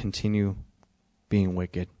wicked will continue being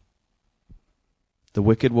wicked. The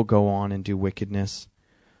wicked will go on and do wickedness.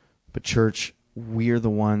 But church, we are the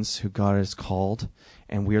ones who God has called,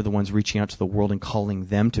 and we are the ones reaching out to the world and calling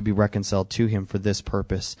them to be reconciled to Him for this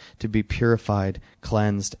purpose, to be purified,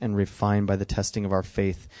 cleansed, and refined by the testing of our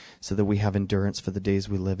faith, so that we have endurance for the days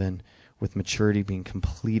we live in, with maturity being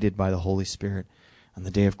completed by the Holy Spirit on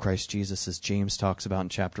the day of Christ Jesus, as James talks about in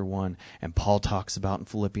chapter 1, and Paul talks about in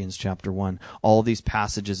Philippians chapter 1. All these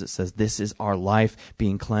passages, it says, this is our life,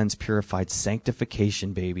 being cleansed, purified,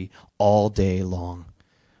 sanctification, baby, all day long.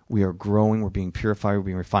 We are growing, we're being purified, we're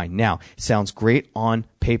being refined. Now, it sounds great on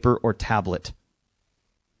paper or tablet.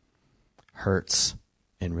 Hurts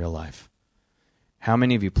in real life. How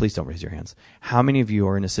many of you, please don't raise your hands, how many of you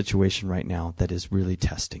are in a situation right now that is really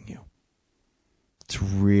testing you? It's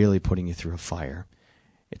really putting you through a fire.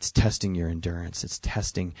 It's testing your endurance. It's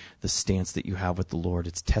testing the stance that you have with the Lord.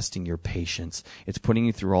 It's testing your patience. It's putting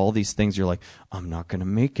you through all these things. You're like, I'm not going to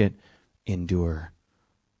make it. Endure.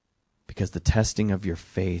 Because the testing of your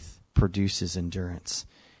faith produces endurance.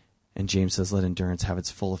 And James says, let endurance have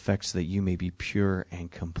its full effect so that you may be pure and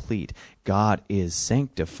complete. God is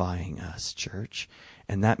sanctifying us, church.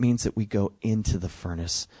 And that means that we go into the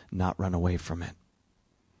furnace, not run away from it.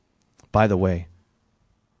 By the way,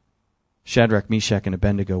 Shadrach, Meshach, and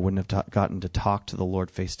Abednego wouldn't have gotten to talk to the Lord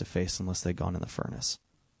face to face unless they'd gone in the furnace.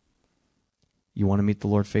 You want to meet the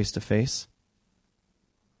Lord face to face?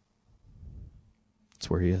 That's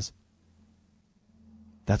where he is.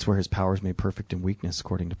 That's where his power is made perfect in weakness,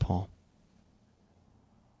 according to Paul.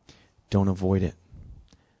 Don't avoid it.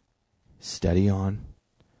 Steady on.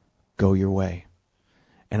 Go your way.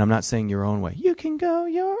 And I'm not saying your own way. You can go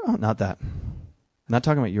your own. Not that. I'm not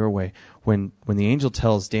talking about your way. When the angel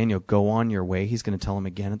tells Daniel, go on your way, he's going to tell him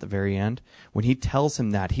again at the very end. When he tells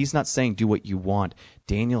him that, he's not saying do what you want.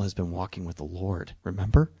 Daniel has been walking with the Lord.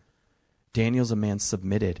 Remember? Daniel's a man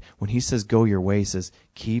submitted. When he says go your way, he says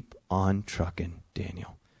keep on trucking,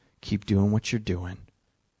 Daniel. Keep doing what you're doing.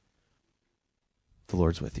 The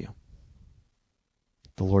Lord's with you.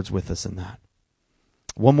 The Lord's with us in that.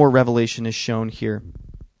 One more revelation is shown here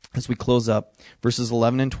as we close up. Verses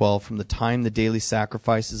 11 and 12, from the time the daily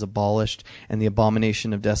sacrifice is abolished and the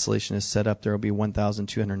abomination of desolation is set up, there will be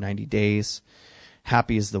 1,290 days.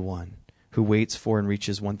 Happy is the one who waits for and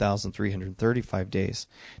reaches 1,335 days.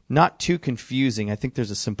 Not too confusing. I think there's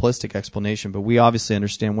a simplistic explanation, but we obviously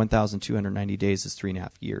understand 1,290 days is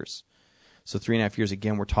 3.5 years. So 3.5 years,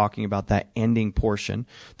 again, we're talking about that ending portion,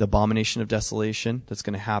 the abomination of desolation that's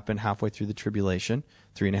going to happen halfway through the tribulation.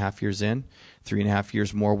 3.5 years in, 3.5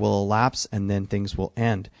 years more will elapse, and then things will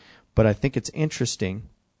end. But I think it's interesting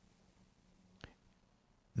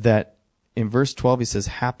that in verse 12 he says,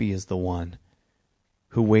 happy is the one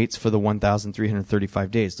who waits for the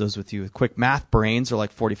 1,335 days. Those with you with quick math brains are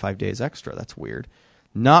like 45 days extra. That's weird.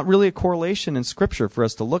 Not really a correlation in Scripture for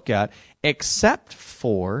us to look at, except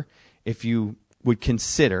for if you would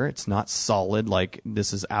consider, it's not solid, like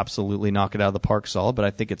this is absolutely knock it out of the park solid, but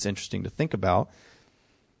I think it's interesting to think about.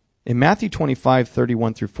 In Matthew 25,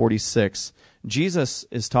 31 through 46, Jesus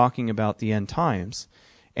is talking about the end times,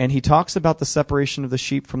 and he talks about the separation of the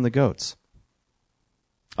sheep from the goats.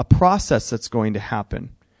 A process that's going to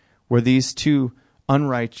happen where these two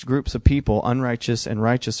unrighteous groups of people, unrighteous and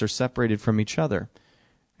righteous, are separated from each other.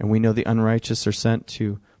 And we know the unrighteous are sent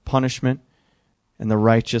to punishment, and the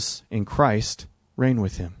righteous in Christ reign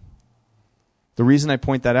with him. The reason I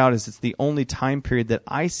point that out is it's the only time period that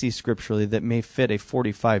I see scripturally that may fit a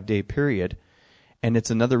 45-day period, and it's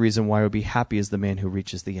another reason why I would be happy as the man who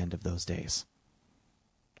reaches the end of those days,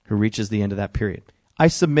 who reaches the end of that period. I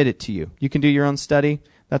submit it to you. You can do your own study.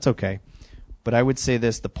 That's okay. But I would say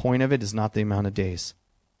this, the point of it is not the amount of days.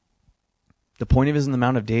 The point of it isn't the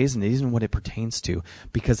amount of days, and it isn't what it pertains to.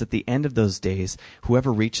 Because at the end of those days,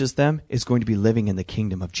 whoever reaches them is going to be living in the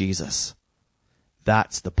kingdom of Jesus.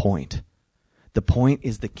 That's the point. The point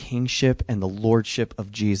is the kingship and the lordship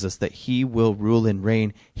of Jesus, that he will rule and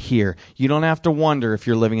reign here. You don't have to wonder if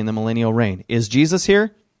you're living in the millennial reign. Is Jesus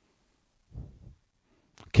here?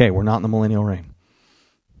 Okay, we're not in the millennial reign.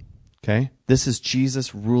 Okay? This is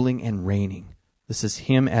Jesus ruling and reigning. This is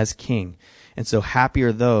him as king. And so happy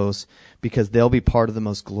are those because they'll be part of the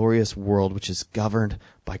most glorious world, which is governed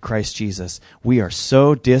by Christ Jesus. We are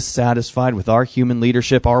so dissatisfied with our human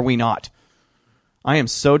leadership, are we not? I am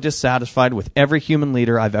so dissatisfied with every human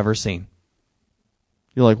leader I've ever seen.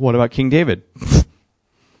 You're like, what about King David?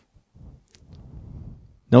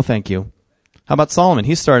 No, thank you. How about Solomon?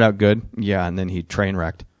 He started out good. Yeah, and then he train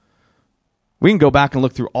wrecked. We can go back and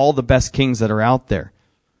look through all the best kings that are out there.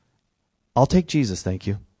 I'll take Jesus, thank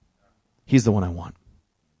you. He's the one I want.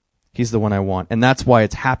 He's the one I want. And that's why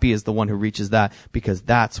it's happy is the one who reaches that, because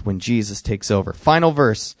that's when Jesus takes over. Final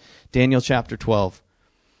verse, Daniel chapter 12.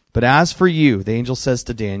 But as for you, the angel says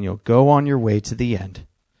to Daniel, go on your way to the end.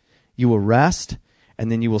 You will rest,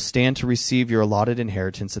 and then you will stand to receive your allotted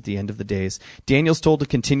inheritance at the end of the days. Daniel's told to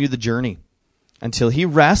continue the journey until he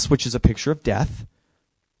rests, which is a picture of death.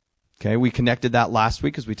 Okay, we connected that last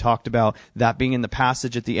week as we talked about that being in the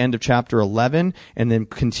passage at the end of chapter 11 and then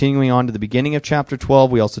continuing on to the beginning of chapter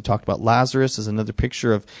 12. We also talked about Lazarus as another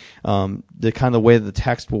picture of the kind of the way that the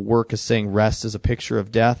text will work as saying rest is a picture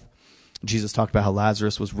of death. Jesus talked about how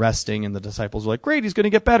Lazarus was resting and the disciples were like, great, he's going to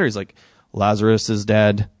get better. He's like, Lazarus is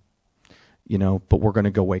dead, but we're going to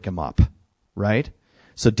go wake him up, right?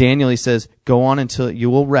 So Daniel, he says, go on until you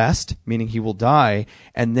will rest, meaning he will die.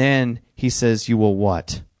 And then he says, you will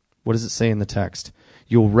what? What does it say in the text?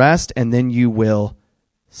 You'll rest and then you will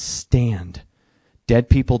stand. Dead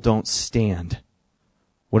people don't stand.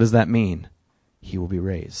 What does that mean? He will be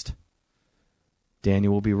raised.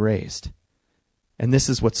 Daniel will be raised. And this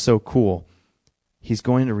is what's so cool. he's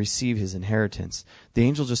going to receive his inheritance. The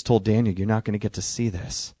angel just told Daniel, you're not going to get to see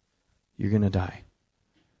this. You're going to die.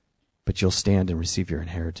 But you'll stand and receive your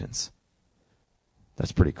inheritance.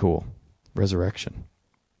 That's pretty cool. Resurrection.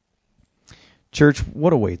 Church,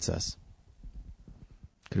 what awaits us?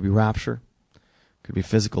 Could it be rapture? Could it be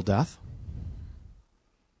physical death?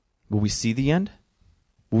 Will we see the end?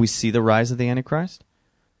 Will we see the rise of the Antichrist?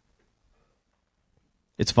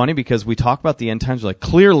 It's funny because we talk about the end times, we're like,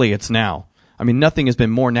 clearly it's now. I mean, nothing has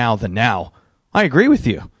been more now than now. I agree with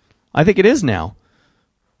you. I think it is now.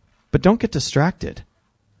 But don't get distracted.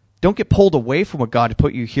 Don't get pulled away from what God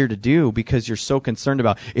put you here to do because you're so concerned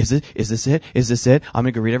about, is this it? Is this it? I'm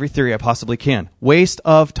going to go read every theory I possibly can. Waste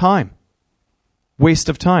of time. Waste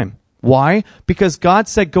of time. Why? Because God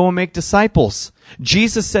said, go and make disciples.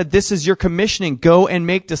 Jesus said, this is your commissioning. Go and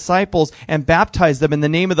make disciples and baptize them in the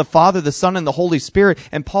name of the Father, the Son, and the Holy Spirit.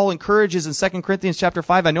 And Paul encourages in 2 Corinthians chapter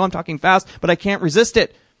 5, I know I'm talking fast, but I can't resist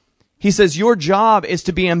it. He says, your job is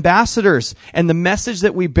to be ambassadors, and the message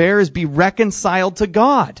that we bear is be reconciled to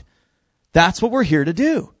God. That's what we're here to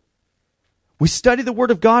do. We study the Word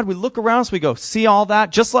of God, we look around us, we go, see all that?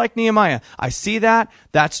 Just like Nehemiah. I see that,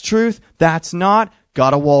 that's truth, that's not.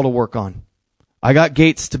 Got a wall to work on. I got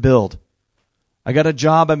gates to build. I got a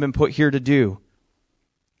job I've been put here to do.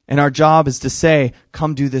 And our job is to say,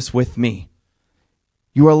 come do this with me.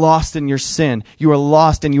 You are lost in your sin. You are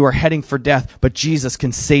lost and you are heading for death, but Jesus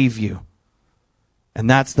can save you. And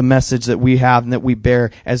that's the message that we have and that we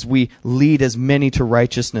bear as we lead as many to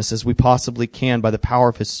righteousness as we possibly can by the power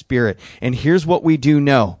of His Spirit. And here's what we do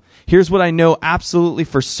know. Here's what I know absolutely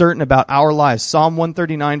for certain about our lives. Psalm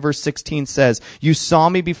 139 verse 16 says, you saw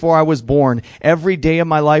me before I was born. Every day of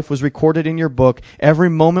my life was recorded in your book. Every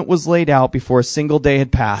moment was laid out before a single day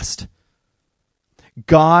had passed.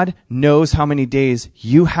 God knows how many days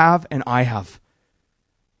you have and I have.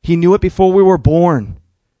 He knew it before we were born.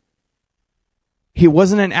 It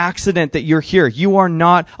wasn't an accident that you're here. You are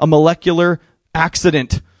not a molecular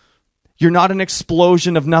accident. You're not an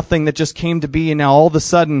explosion of nothing that just came to be and now all of a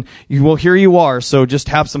sudden, here you are, so just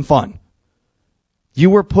have some fun.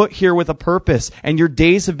 You were put here with a purpose and your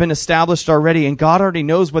days have been established already and God already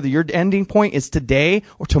knows whether your ending point is today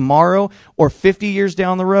or tomorrow or 50 years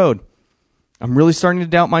down the road. I'm really starting to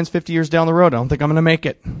doubt mine's 50 years down the road. I don't think I'm going to make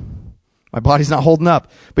it. My body's not holding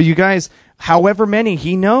up. But you guys, however many,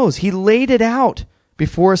 He knows. He laid it out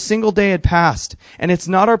before a single day had passed. And it's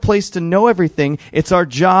not our place to know everything. It's our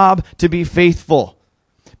job to be faithful.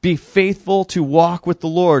 Be faithful to walk with the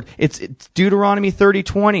Lord. It's Deuteronomy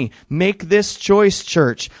 30:20. Make this choice,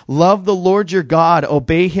 church. Love the Lord your God.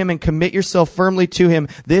 Obey Him and commit yourself firmly to Him.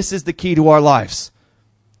 This is the key to our lives.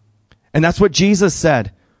 And that's what Jesus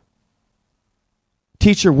said.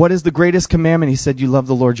 Teacher, what is the greatest commandment? He said, you love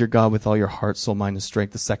the Lord your God with all your heart, soul, mind, and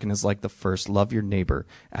strength. The second is like the first. Love your neighbor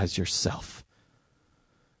as yourself.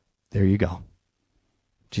 There you go.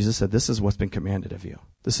 Jesus said, this is what's been commanded of you.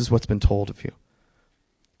 This is what's been told of you.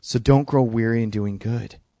 So don't grow weary in doing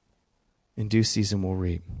good. In due season we'll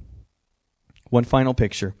reap. One final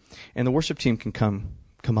picture. And the worship team can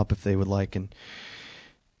come up if they would like. And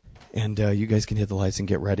you guys can hit the lights and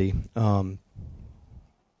get ready.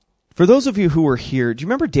 For those of you who were here, do you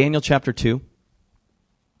remember Daniel chapter 2?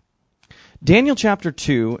 Daniel chapter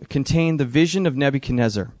 2 contained the vision of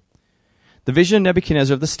Nebuchadnezzar. The vision of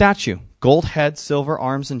Nebuchadnezzar of the statue. Gold head, silver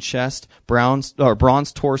arms and chest, bronze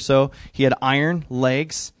torso. He had iron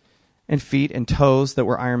legs and feet and toes that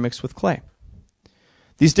were iron mixed with clay.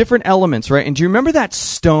 These different elements, right? And do you remember that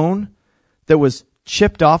stone that was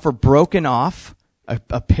chipped off or broken off?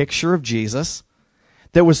 A picture of Jesus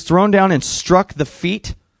that was thrown down and struck the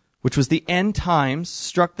feet, which was the end times,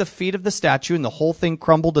 struck the feet of the statue and the whole thing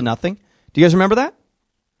crumbled to nothing. Do you guys remember that?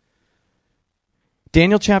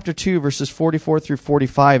 Daniel chapter 2, verses 44 through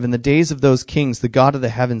 45, in the days of those kings, the God of the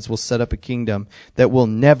heavens will set up a kingdom that will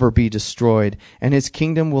never be destroyed, and his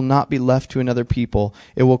kingdom will not be left to another people.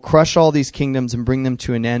 It will crush all these kingdoms and bring them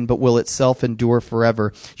to an end, but will itself endure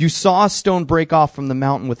forever. You saw a stone break off from the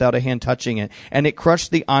mountain without a hand touching it, and it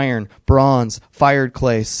crushed the iron, bronze, fired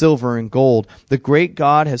clay, silver, and gold. The great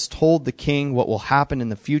God has told the king what will happen in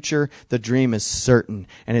the future. The dream is certain,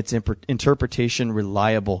 and its interpretation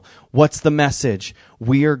reliable. What's the message?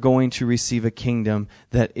 We are going to receive a kingdom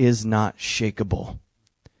that is not shakeable.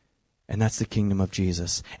 And that's the kingdom of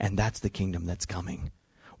Jesus. And that's the kingdom that's coming.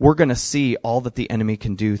 We're going to see all that the enemy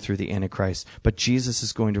can do through the Antichrist. But Jesus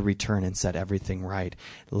is going to return and set everything right.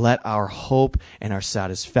 Let our hope and our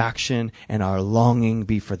satisfaction and our longing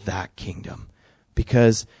be for that kingdom.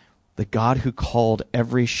 Because the God who called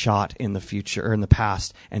every shot in the future, or in the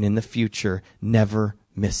past and in the future, never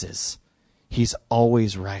misses. He's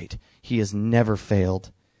always right. He has never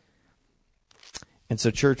failed. And so,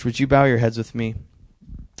 church, would you bow your heads with me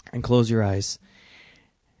and close your eyes?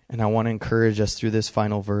 And I want to encourage us through this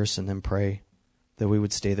final verse and then pray that we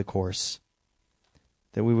would stay the course,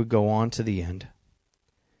 that we would go on to the end,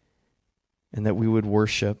 and that we would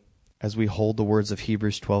worship as we hold the words of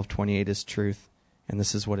Hebrews 12:28 as truth. And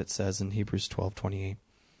this is what it says in Hebrews 12:28.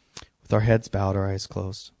 With our heads bowed, our eyes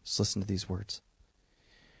closed, let's listen to these words.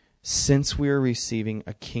 Since we are receiving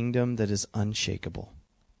a kingdom that is unshakable,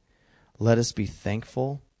 let us be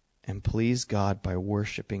thankful and please God by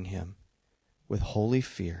worshiping Him with holy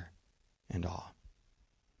fear and awe.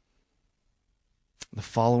 The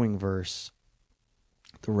following verse,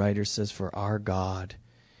 the writer says, for our God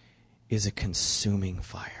is a consuming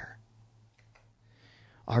fire.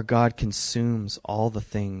 Our God consumes all the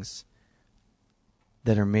things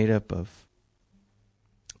that are made up of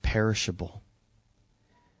perishable.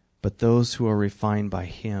 But those who are refined by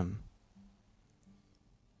Him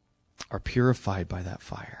are purified by that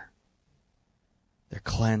fire. They're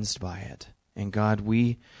cleansed by it. And God,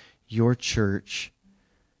 we, your church,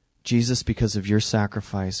 Jesus, because of your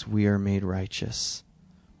sacrifice, we are made righteous.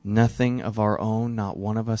 Nothing of our own, not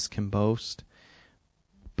one of us can boast,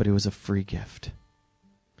 but it was a free gift.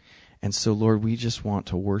 And so, Lord, we just want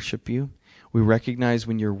to worship you. We recognize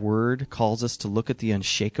when your word calls us to look at the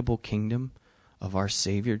unshakable kingdom of our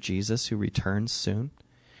Savior Jesus, who returns soon,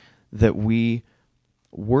 that we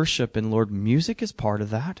worship. And Lord, music is part of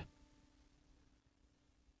that,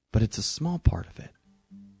 but it's a small part of it.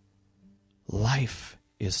 Life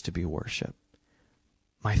is to be worshiped.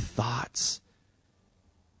 My thoughts,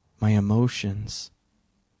 my emotions,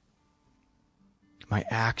 my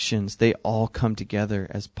actions, they all come together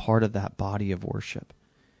as part of that body of worship.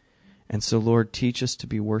 And so, Lord, teach us to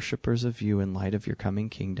be worshipers of you in light of your coming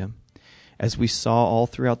kingdom. As we saw all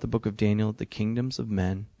throughout the book of Daniel, the kingdoms of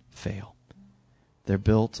men fail. They're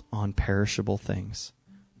built on perishable things.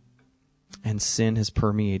 And sin has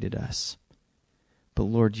permeated us. But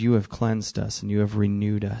Lord, you have cleansed us and you have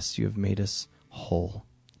renewed us. You have made us whole.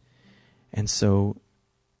 And so,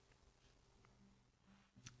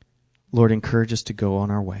 Lord, encourage us to go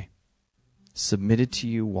on our way, submitted to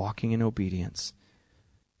you, walking in obedience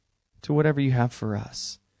to whatever you have for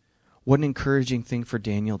us. What an encouraging thing for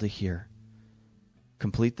Daniel to hear.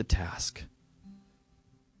 Complete the task.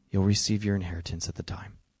 You'll receive your inheritance at the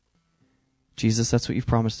time. Jesus, that's what you've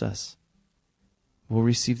promised us. We'll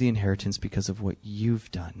receive the inheritance because of what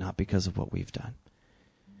you've done, not because of what we've done.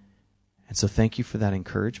 And so thank you for that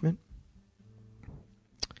encouragement.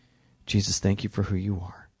 Jesus, thank you for who you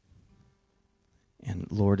are. And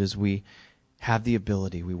Lord, as we have the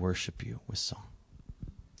ability, we worship you with song.